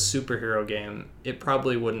was a superhero game, it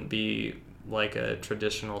probably wouldn't be like a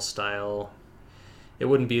traditional style. It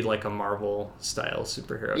wouldn't be like a Marvel style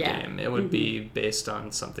superhero game. It would be based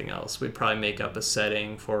on something else. We'd probably make up a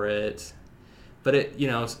setting for it. But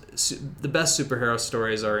the best superhero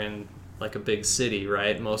stories are in like a big city,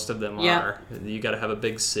 right? Most of them are. You got to have a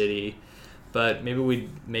big city. But maybe we'd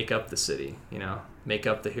make up the city, make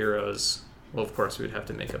up the heroes. Well, of course, we'd have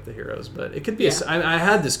to make up the heroes, but it could be I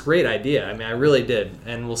had this great idea. I mean, I really did,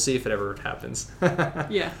 and we'll see if it ever happens.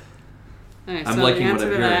 Yeah. Alright, I'm so liking the what answer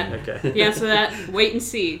I'm to hearing. that, Okay. the answer to that, wait and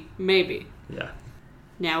see, maybe. Yeah.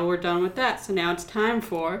 Now we're done with that, so now it's time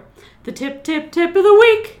for the tip of the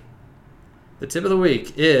week. The tip of the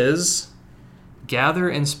week is gather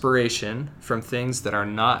inspiration from things that are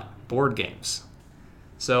not board games.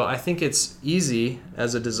 So I think it's easy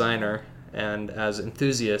as a designer and as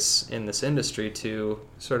enthusiasts in this industry to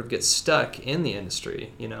sort of get stuck in the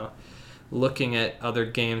industry, looking at other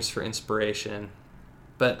games for inspiration.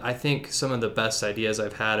 But I think some of the best ideas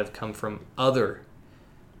I've had have come from other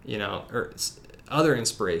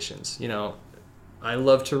inspirations. I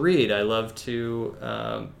love to read. I love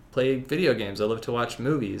to play video games. I love to watch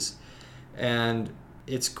movies. And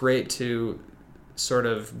it's great to sort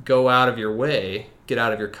of go out of your way, get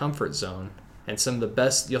out of your comfort zone. And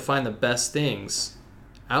you'll find the best things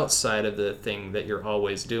outside of the thing that you're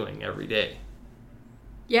always doing every day.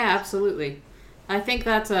 Yeah, absolutely. I think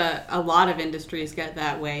that's a lot of industries get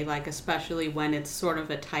that way, like especially when it's sort of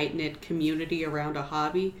a tight-knit community around a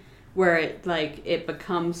hobby, where it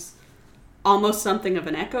becomes almost something of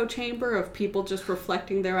an echo chamber of people just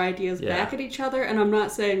reflecting their ideas back at each other. And I'm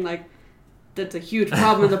not saying that's a huge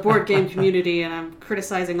problem in the board game community, and I'm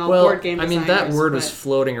criticizing all board game designers. I mean, that word was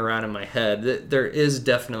floating around in my head. There is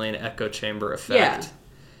definitely an echo chamber effect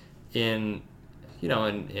in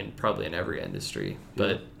probably in every industry,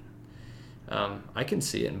 but I can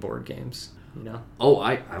see it in board games, Oh,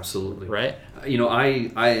 I absolutely. Right?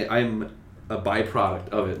 I'm a byproduct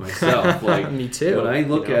of it myself. Like Me too. When I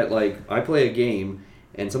look at I play a game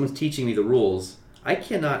and someone's teaching me the rules, I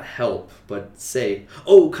cannot help but say,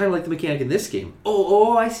 oh, kind of like the mechanic in this game.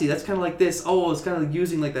 Oh, I see. That's kind of like this. Oh, it's kind of like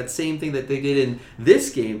using like that same thing that they did in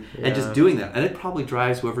this game and just doing that. And it probably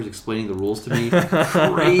drives whoever's explaining the rules to me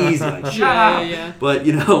crazy. Like, Yeah. But,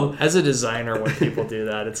 as a designer, when people do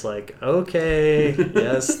that, it's like, okay,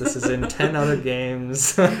 yes, this is in 10 other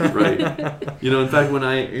games. Right. In fact, when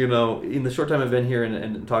in the short time I've been here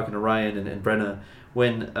and talking to Ryan and Brenna,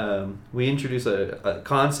 when we introduce a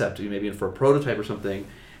concept, maybe for a prototype or something,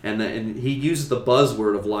 and he uses the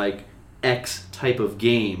buzzword of like X type of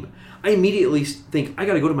game, I immediately think, I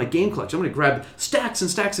got to go to my game collection. I'm going to grab stacks and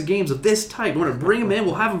stacks of games of this type. I'm going to bring them in.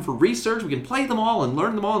 We'll have them for research. We can play them all and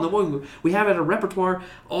learn them all. And we have at our repertoire,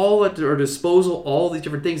 all at our disposal, all these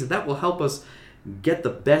different things, and that will help us get the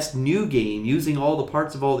best new game using all the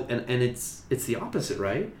parts of all. And it's the opposite,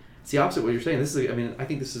 right? It's the opposite of what you're saying. I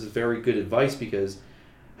think this is very good advice, because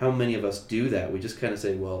how many of us do that? We just kind of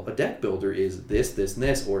say, well, a deck builder is this, this, and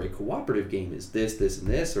this, or a cooperative game is this, this, and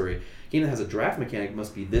this, or a game that has a draft mechanic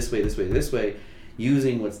must be this way, this way, this way,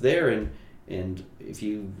 using what's there. And if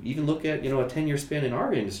you even look at, a 10-year span in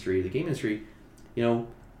our industry, the game industry,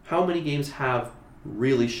 how many games have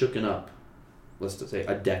really shooken up, let's just say,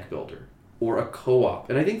 a deck builder or a co-op?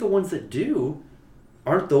 And I think the ones that do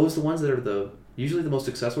aren't those the ones that are usually the most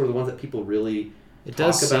successful, or the ones that people really It talk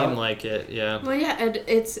does about? seem like it, yeah. Well, yeah, and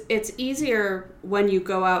it's easier when you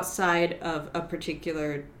go outside of a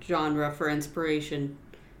particular genre for inspiration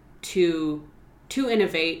to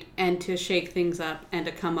innovate and to shake things up and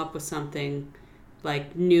to come up with something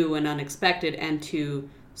like new and unexpected, and to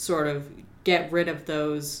sort of get rid of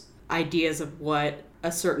those ideas of what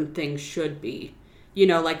a certain thing should be. You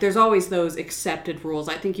know, like there's always those accepted rules.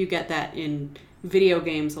 I think you get that in video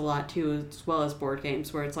games a lot too, as well as board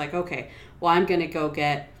games, where it's like, okay, well, I'm going to go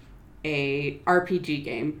get a RPG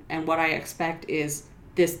game, and what I expect is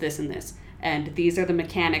this, this, and this. And these are the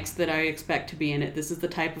mechanics that I expect to be in it. This is the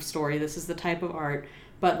type of story. This is the type of art.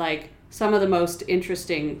 But, like, some of the most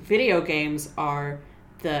interesting video games are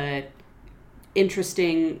the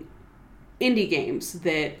interesting indie games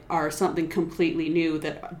that are something completely new,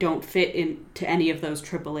 that don't fit into any of those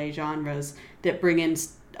AAA genres, that bring in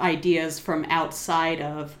ideas from outside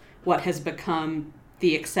of what has become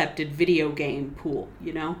the accepted video game pool,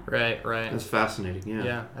 you know? Right. That's fascinating, yeah.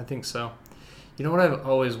 Yeah, I think so. You know what I've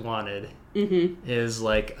always wanted is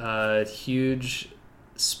like a huge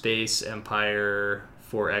Space Empire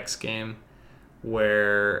 4X game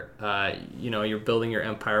where you're building your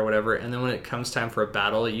empire or whatever, and then when it comes time for a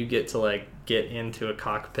battle, you get to like get into a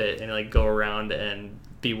cockpit and like go around and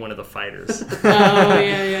be one of the fighters.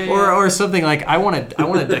 Yeah. Or something like I want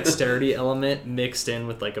a dexterity element mixed in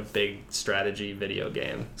with like a big strategy video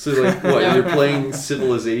game. So like what, you're playing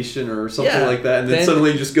Civilization or something like that, and then Then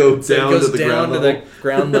suddenly you just go So down it goes to the down ground to level. the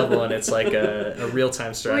ground level, and it's like a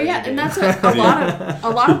real-time strategy. Well, yeah, game. and that's a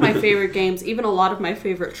lot of my favorite games, even a lot of my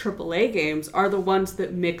favorite AAA games, are the ones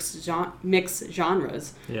that mix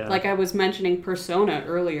genres. Yeah. Like I was mentioning Persona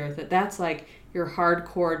earlier, that's like your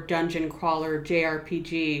hardcore dungeon crawler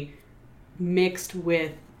JRPG mixed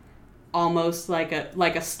with almost like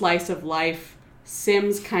a slice of life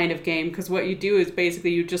Sims kind of game, because what you do is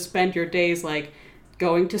basically you just spend your days like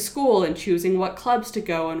going to school and choosing what clubs to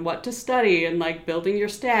go and what to study, and like building your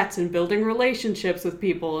stats and building relationships with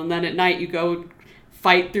people, and then at night you go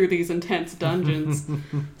fight through these intense dungeons.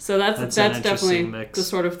 So that's an definitely interesting mix. the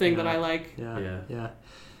sort of thing Yeah. that I like.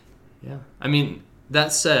 Yeah. I mean,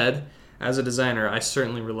 that said, as a designer, I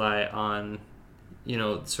certainly rely on,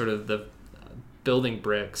 sort of the building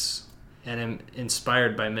bricks, and am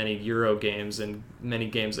inspired by many Euro games and many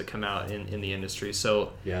games that come out in the industry.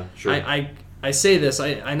 So Yeah, sure. I say this.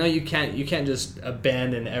 I know you can't just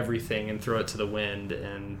abandon everything and throw it to the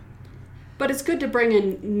wind. But it's good to bring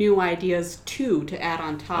in new ideas too, to add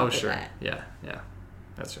on top of that. Yeah,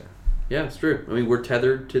 that's right. Yeah, it's true. I mean, we're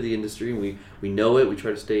tethered to the industry. We know it. We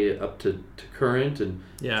try to stay up to current and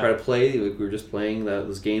try to play. Like we were just playing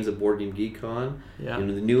those games at Board Game Geek Con. Yeah. The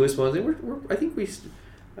newest ones. And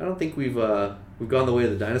I don't think we've gone the way of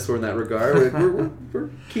the dinosaur in that regard. We're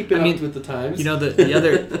keeping up with the times.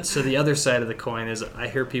 The other side of the coin is I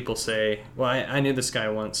hear people say, well, I knew this guy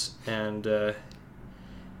once, and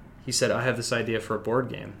he said, I have this idea for a board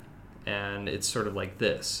game, and it's sort of like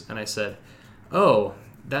this. And I said, oh,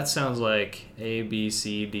 that sounds like A, B,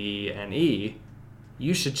 C, D, and E.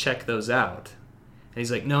 You should check those out. And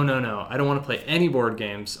he's like, no, I don't want to play any board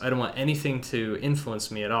games. I don't want anything to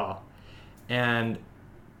influence me at all. And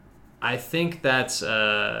I think that's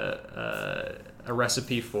a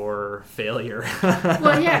recipe for failure.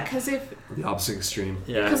 Well, yeah, because The opposite extreme.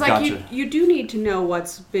 Yeah. Because Gotcha. you do need to know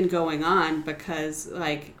what's been going on, because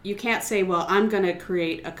like you can't say, well, I'm going to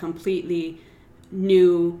create a completely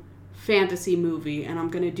new fantasy movie, and I'm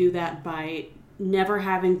going to do that by never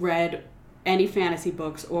having read any fantasy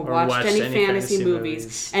books or watched any fantasy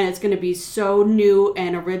movies, and it's going to be so new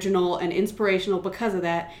and original and inspirational because of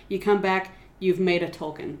that. You come back, you've made a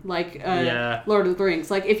Tolkien, like Lord of the Rings.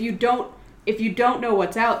 Like if you don't know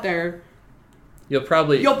what's out there, You'll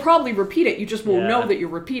probably repeat it. You just won't know that you're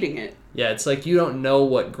repeating it. Yeah, it's like you don't know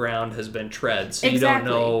what ground has been tread, so Exactly. you don't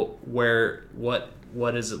know where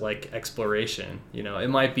what is it like exploration. It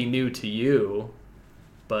might be new to you,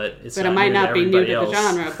 but But it might not be new to the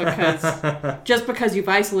genre, because just because you've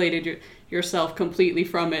isolated yourself completely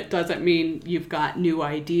from it doesn't mean you've got new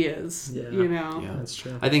ideas. Yeah. Yeah. That's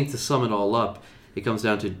true. I think to sum it all up, it comes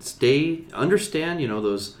down to understand,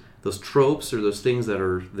 those tropes or those things that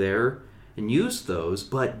are there, and use those,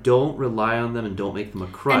 but don't rely on them and don't make them a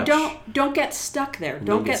crutch. And don't get stuck there.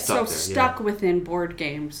 Don't get so there, stuck within board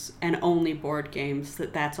games and only board games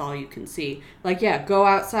that's all you can see. Like, go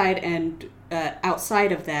outside and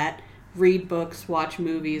outside of that, read books, watch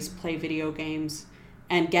movies, play video games,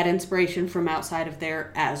 and get inspiration from outside of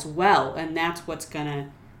there as well. And that's what's going to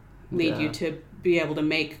lead you to be able to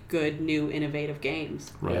make good, new, innovative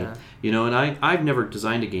games. Right. Yeah. And I've never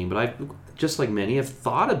designed a game, but just like many, have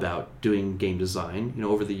thought about doing game design,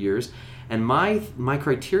 over the years. And my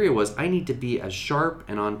criteria was I need to be as sharp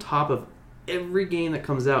and on top of every game that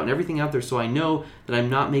comes out and everything out there, so I know that I'm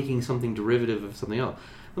not making something derivative of something else.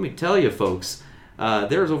 Let me tell you, folks,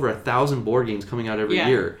 there's over 1,000 board games coming out every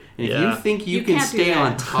year. And if you think you can stay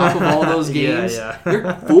on top of all those games,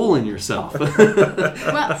 you're fooling yourself.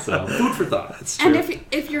 Well, so, food for thought. That's true. And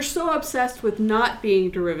if you're so obsessed with not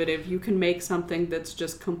being derivative, you can make something that's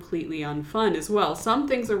just completely unfun as well. Some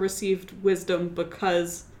things are received wisdom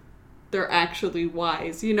because they're actually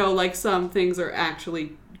wise. Like some things are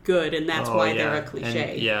actually good, and that's why they're a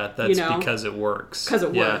cliche. And, that's because it works. Because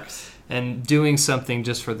it works. And doing something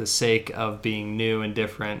just for the sake of being new and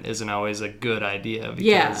different isn't always a good idea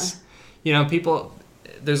because, people,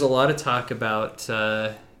 there's a lot of talk about,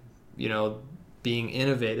 being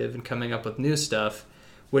innovative and coming up with new stuff,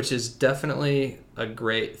 which is definitely a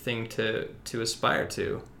great thing to aspire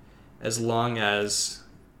to, as long as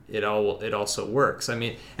it also works. I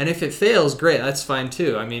mean, and if it fails, great, that's fine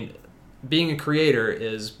too. I mean, being a creator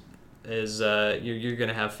is you're going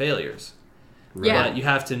to have failures. Right. Yeah. But you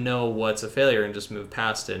have to know what's a failure and just move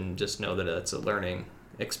past it and just know that it's a learning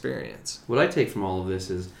experience. What I take from all of this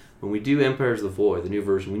is when we do Empires of the Void, the new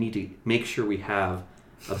version, we need to make sure we have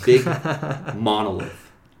a big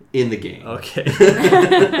monolith in the game. Okay.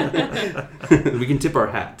 We can tip our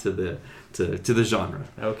hat to the genre.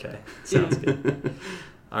 Okay. Sounds good.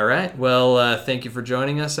 All right. Well, thank you for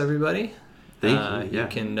joining us, everybody. Thank you. You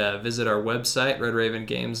can visit our website,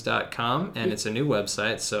 redravengames.com, and it's a new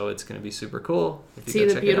website, so it's going to be super cool. See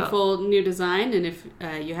the beautiful new design, and if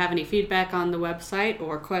you have any feedback on the website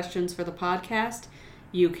or questions for the podcast,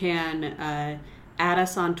 you can add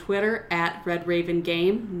us on Twitter at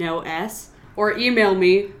RedRavenGame, no S, or email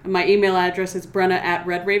me. My email address is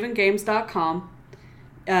brenna@redravengames.com.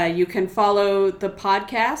 You can follow the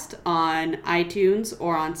podcast on iTunes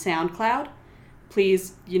or on SoundCloud.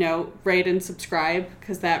 Please, rate and subscribe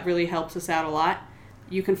because that really helps us out a lot.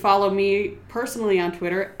 You can follow me personally on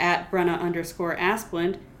Twitter at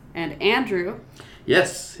Brenna_Asplund, and Andrew.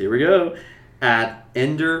 Yes, here we go. At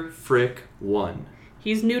EnderFrick1.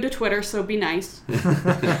 He's new to Twitter, so be nice.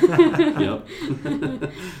 Yep.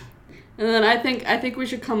 And then I think we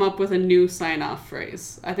should come up with a new sign-off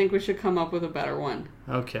phrase. I think we should come up with a better one.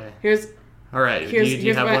 Okay. All right. Do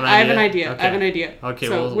you have one idea? I have an idea. Okay. I have an idea. Okay,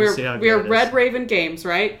 so we'll see how good we're it is. Red Raven Games,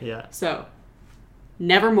 right? Yeah. So,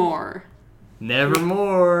 nevermore.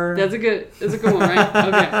 Nevermore. That's a good one, right?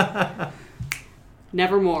 Okay.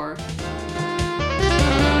 Nevermore.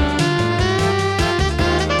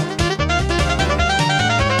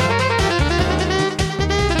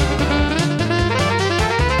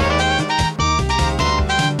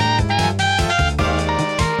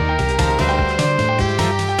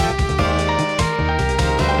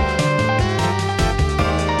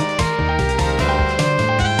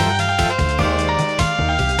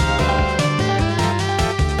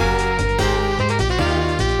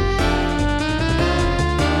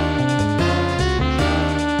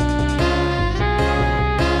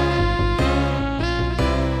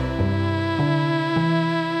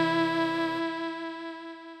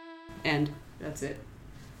 And that's it.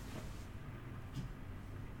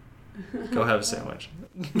 Go have a sandwich.